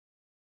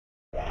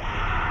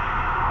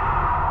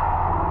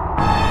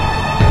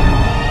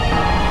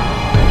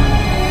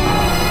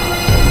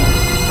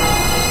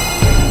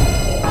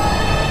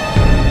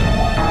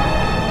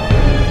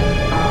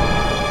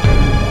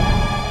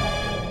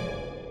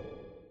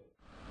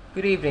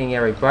Good evening,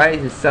 everybody.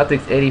 This is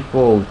Celtics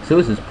 8402.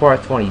 This is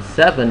part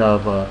 27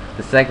 of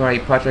the second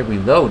rate Project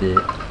Reloaded.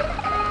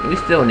 We're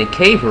still in the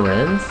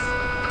Caverns,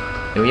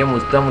 and we're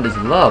almost done with this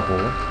level.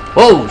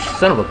 Oh,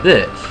 son of a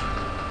bitch!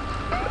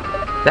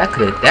 That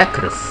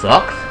could have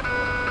sucked.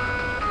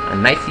 A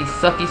nicey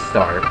sucky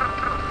start.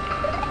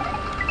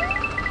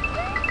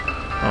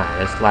 All right,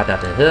 let's slide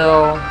down the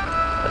hill.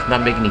 Let's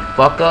not make any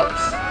fuck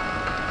ups.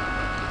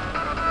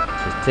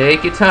 Just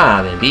take your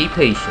time and be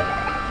patient,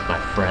 my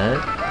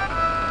friend.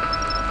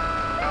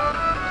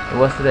 And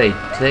what's today?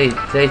 Today's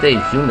day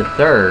is June the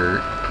 3rd.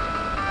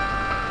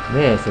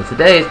 Man, so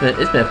today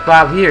it's been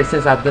 5 years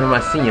since I've been on my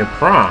senior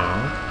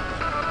prom.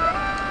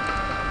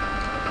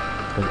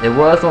 It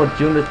was on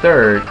June the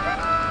 3rd,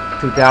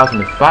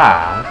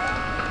 2005.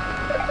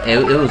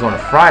 And it was on a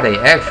Friday,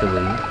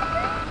 actually.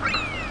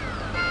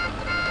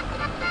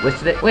 What's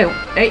today? Wait,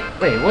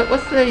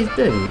 what's today's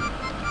date?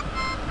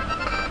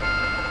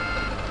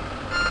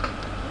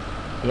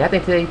 Yeah, I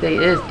think today's day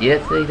is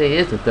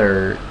the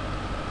 3rd.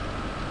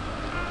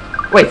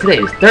 Wait, today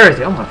is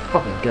Thursday. Oh my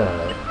fucking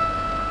god.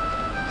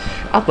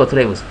 I thought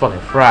today was fucking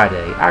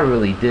Friday. I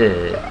really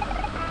did.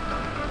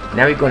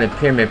 Now we're going to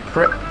Pyramid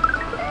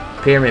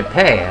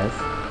Pass.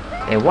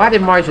 And why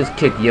did Mario just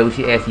kick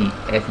Yoshi as he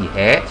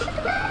hatched?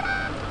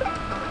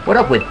 What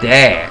up with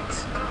that?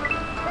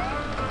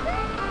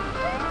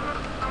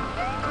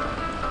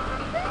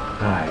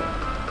 Alright.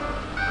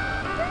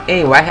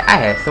 Anyway, I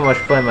had so much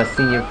fun at my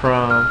senior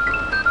prom.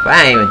 But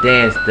I ain't even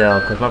danced though,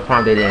 because my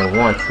prom day didn't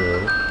want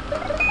to.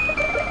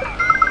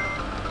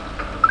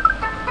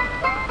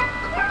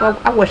 Well,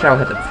 I wish I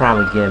was at the prom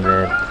again,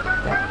 man.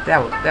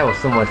 That was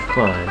so much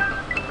fun.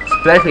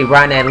 Especially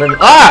riding that limousine.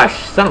 Ah,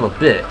 son of a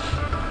bitch.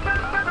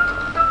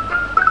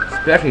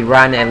 Especially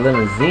riding that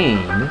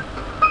limousine.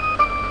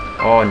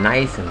 All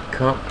nice and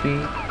comfy.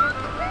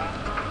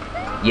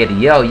 Yeah, the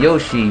yellow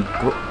Yoshi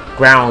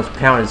grounds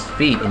pound his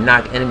feet and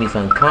knock enemies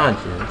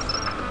unconscious.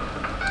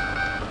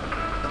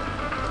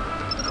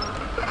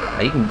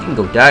 You can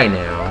go die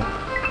now.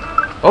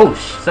 Oh,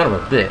 son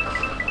of a bitch.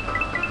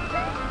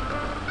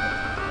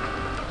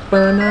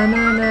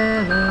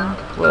 Ba-na-na-na-na.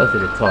 What else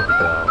did it talk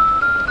about?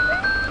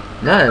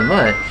 Not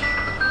much.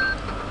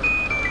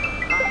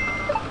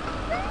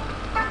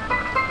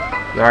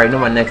 You already know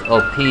my next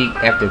OP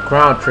after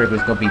Crown Trigger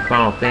is gonna be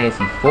Final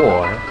Fantasy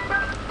 4.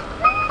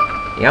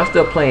 Yeah, I'm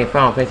still playing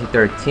Final Fantasy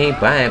 13,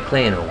 but I ain't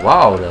playing in a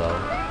while though,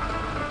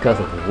 because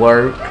of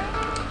work.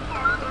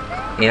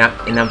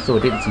 And I'm so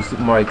addicted to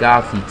Super Mario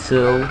Galaxy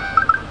 2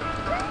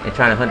 and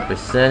trying to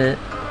 100% it.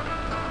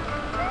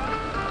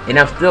 And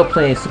I'm still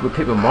playing Super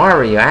Paper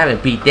Mario. I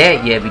haven't beat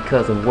that yet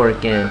because of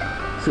working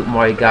Super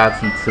Mario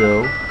Galaxy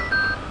 2.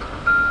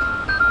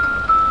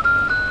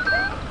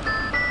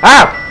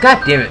 Ah!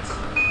 God damn it!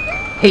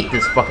 Hate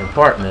this fucking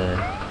part, man.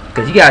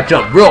 Cause you gotta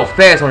jump real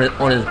fast on this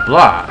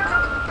block.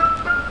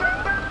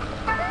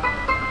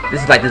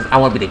 This is like this I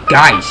wanna be the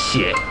guy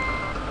shit.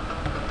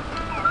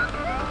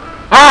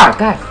 Ah!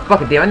 God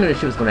fucking damn, I knew this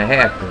shit was gonna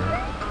happen.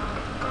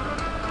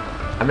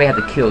 I may have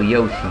to kill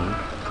Yoshi.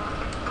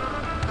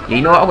 Yeah,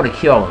 you know what? I'm gonna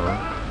kill him.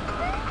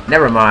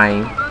 Never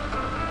mind.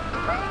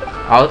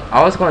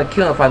 I was gonna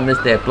kill him if I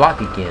missed that block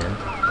again.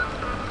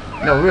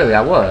 No, really, I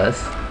was.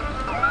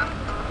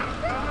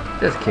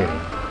 Just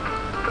kidding.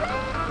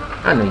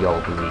 I know y'all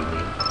will believe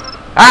me.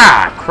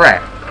 Ah,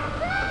 crap!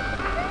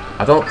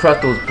 I don't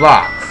trust those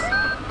blocks.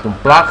 The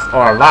blocks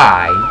are a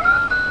lie.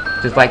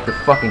 Just like the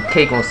fucking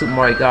cake on Super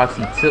Mario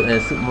Galaxy 2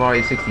 and Super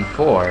Mario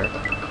 64.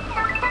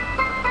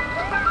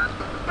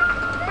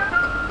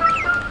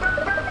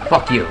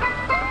 Fuck you.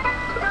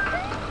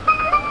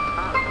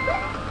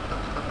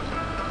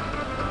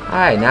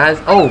 Alright, now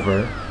it's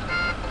over.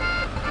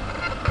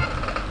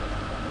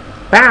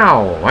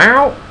 Bow!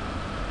 Wow!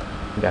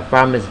 We got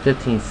 5 minutes and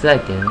 15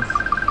 seconds.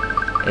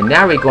 And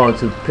now we're going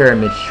to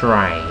Pyramid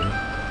Shrine.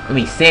 I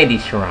mean, Sandy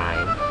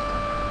Shrine.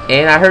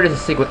 And I heard there's a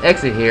secret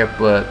exit here,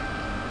 but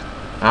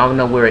I don't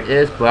know where it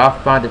is, but I'll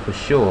find it for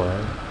sure.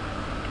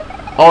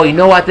 Oh, you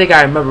know what? I think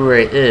I remember where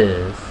it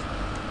is.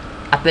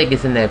 I think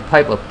it's in that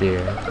pipe up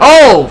there.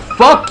 Oh,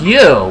 fuck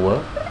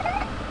you!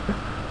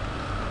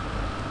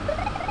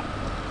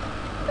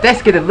 That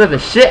scared the living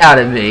shit out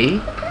of me.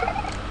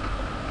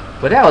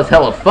 But that was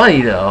hella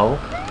funny though.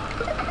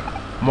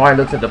 Mario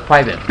looks at the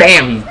pipe and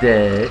BAM! He's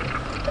dead.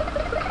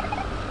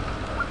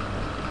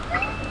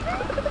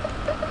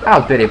 I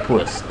bet they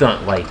pull a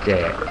stunt like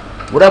that.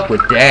 What up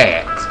with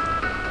that?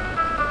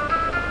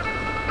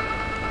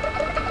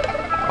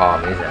 Oh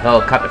man, there's a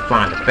helicopter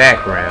flying in the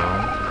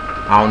background.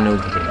 I don't know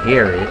if you can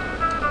hear it.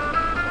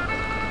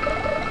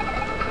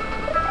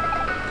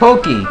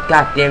 Pokey!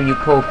 God damn you,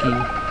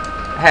 Pokey.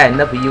 I had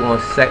enough of you on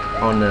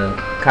the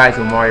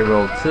Kaiser Mario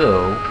Road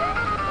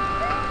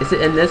 2. Is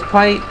it in this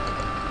pipe?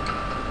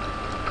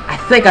 I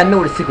think I know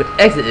where the secret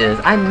exit is.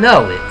 I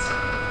know it.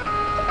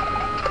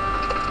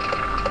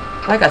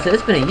 Like I said,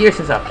 it's been a year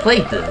since I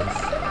played this.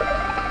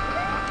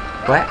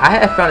 But I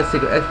had found a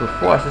secret exit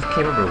before, I just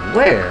can't remember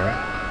where.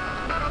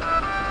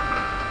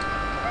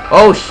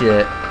 Oh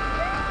shit.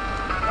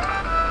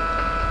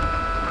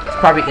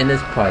 probably in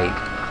this pipe.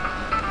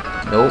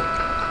 Nope.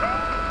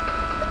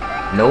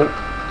 Nope.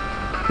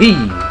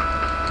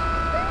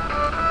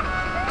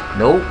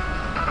 Nope.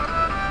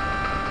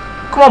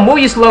 Come on, move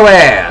your slow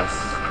ass.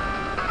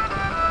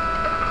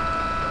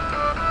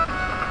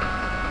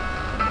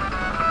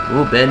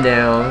 Ooh, bend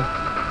down.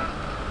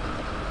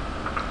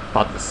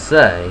 About to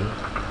say.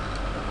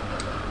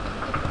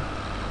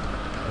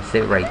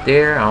 Sit right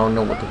there. I don't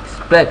know what to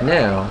expect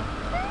now.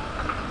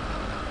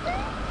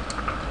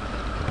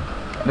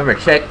 Remember,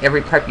 check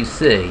every pipe you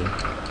see.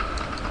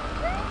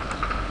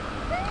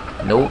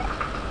 Nope.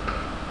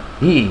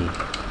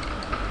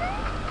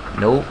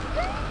 Nope.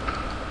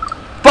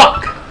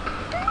 Fuck!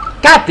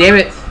 God damn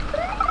it!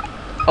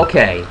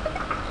 Okay.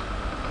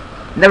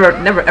 Never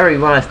ever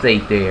want to stay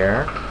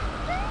there.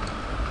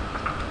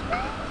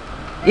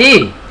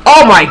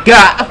 Oh my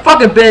god! I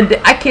fucking bend.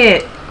 I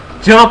can't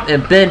jump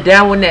and bend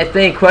down when that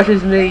thing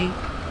crushes me.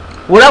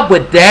 What up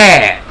with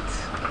that?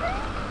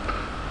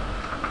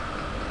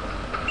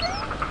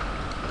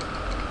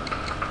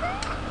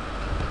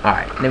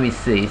 Alright, let me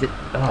see. Is it?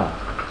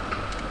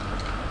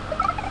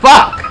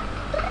 Fuck!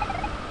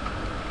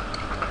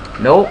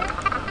 Nope.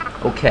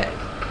 Okay.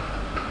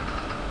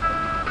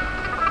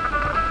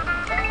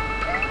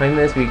 20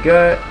 minutes we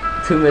got.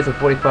 2 minutes and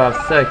 45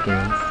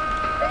 seconds.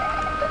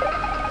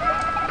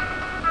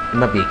 There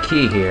might be a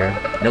key here.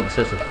 Nope, it's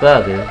just a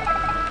feather.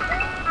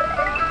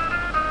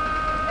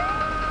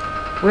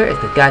 Where is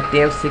the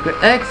goddamn secret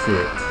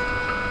exit?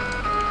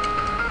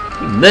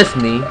 You missed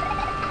me.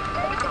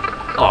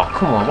 Oh,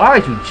 come on. Why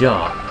would you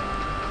jump?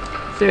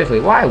 Seriously,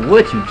 why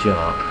would you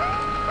jump?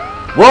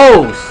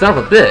 Whoa, son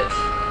of a bitch.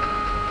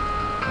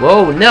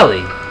 Whoa,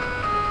 Nelly.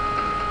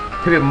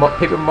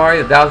 Paper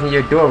Mario, The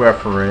 1,000-Year Door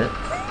reference.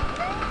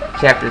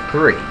 Chapter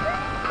 3.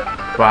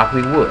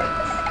 Broccoli Woods.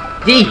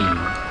 Gee.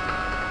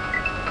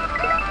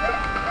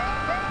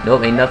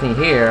 Nope, ain't nothing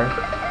here.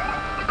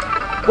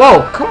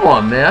 Whoa, come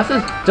on, man. I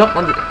just jump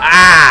on the...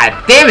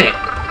 Ah, damn it!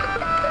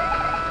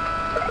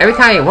 Every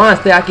time you want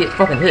to stay, I get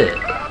fucking hit.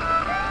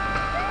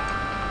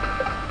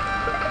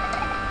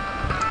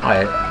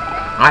 Alright.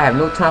 I have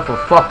no time for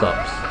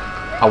fuck-ups.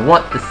 I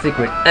want the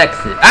secret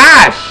exit.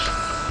 Ah!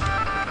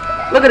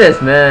 Look at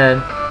this, man.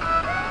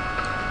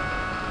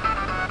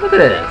 Look at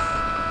this.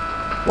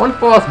 One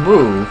false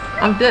move,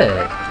 I'm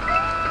dead.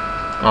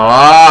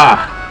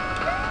 Ah!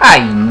 I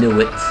knew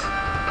it.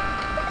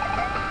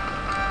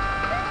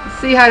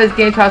 See how this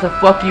game tries to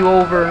fuck you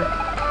over?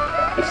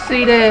 You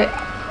see that?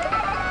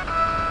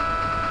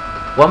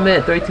 1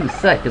 minute 32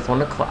 seconds on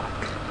the clock.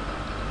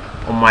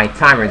 On my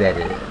timer, that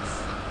is.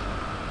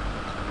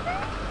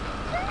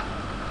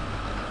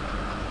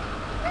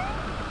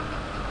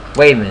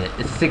 Wait a minute.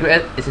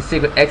 Is a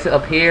secret exit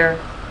up here?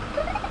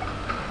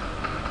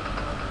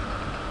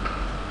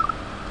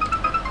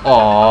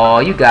 Oh,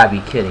 you gotta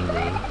be kidding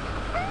me.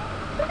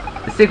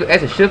 The secret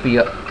exit should be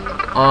up.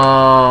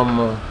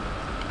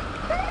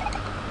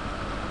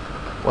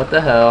 What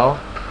the hell?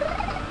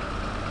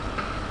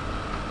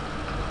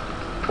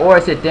 Or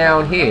is it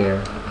down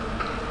here?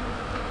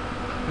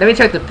 Let me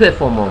check the pit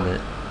for a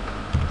moment.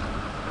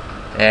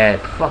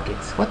 Fuck it.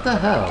 What the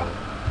hell?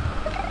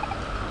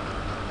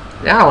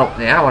 Now I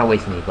don't want to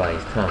waste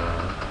anybody's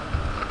time.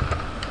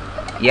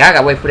 Yeah, I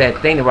gotta wait for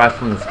that thing to rise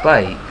from the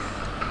spikes.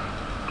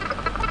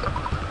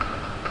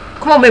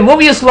 Come on, man,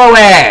 move your slow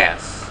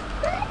ass!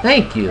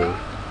 Thank you.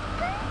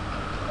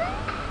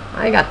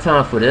 I ain't got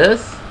time for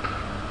this.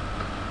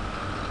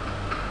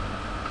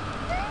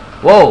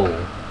 Whoa!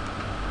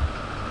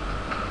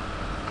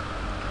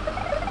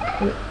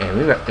 And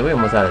we're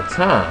almost out of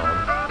time.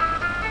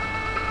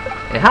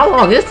 And how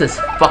long is this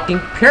fucking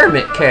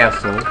pyramid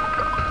castle?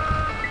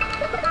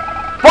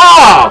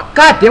 Fuck!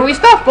 God damn, we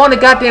stop on the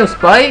goddamn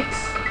spikes?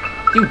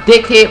 You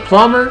dickhead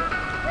plumber!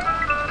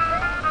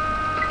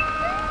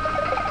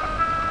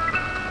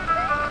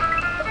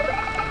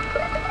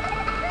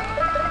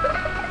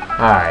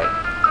 Alright.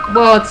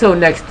 Well, until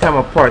next time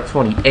on part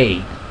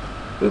 28,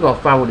 we're gonna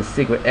find where the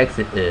secret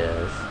exit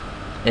is.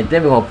 And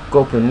then we're gonna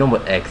go for the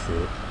normal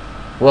exit.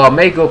 Well, I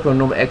may go for the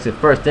normal exit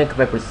first, then come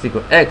back for the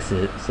secret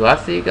exit. So I'll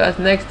see you guys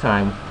next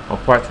time on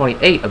part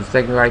 28 of the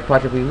Second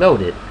Project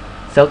Reloaded.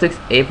 Celtics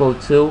April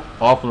 2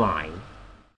 offline.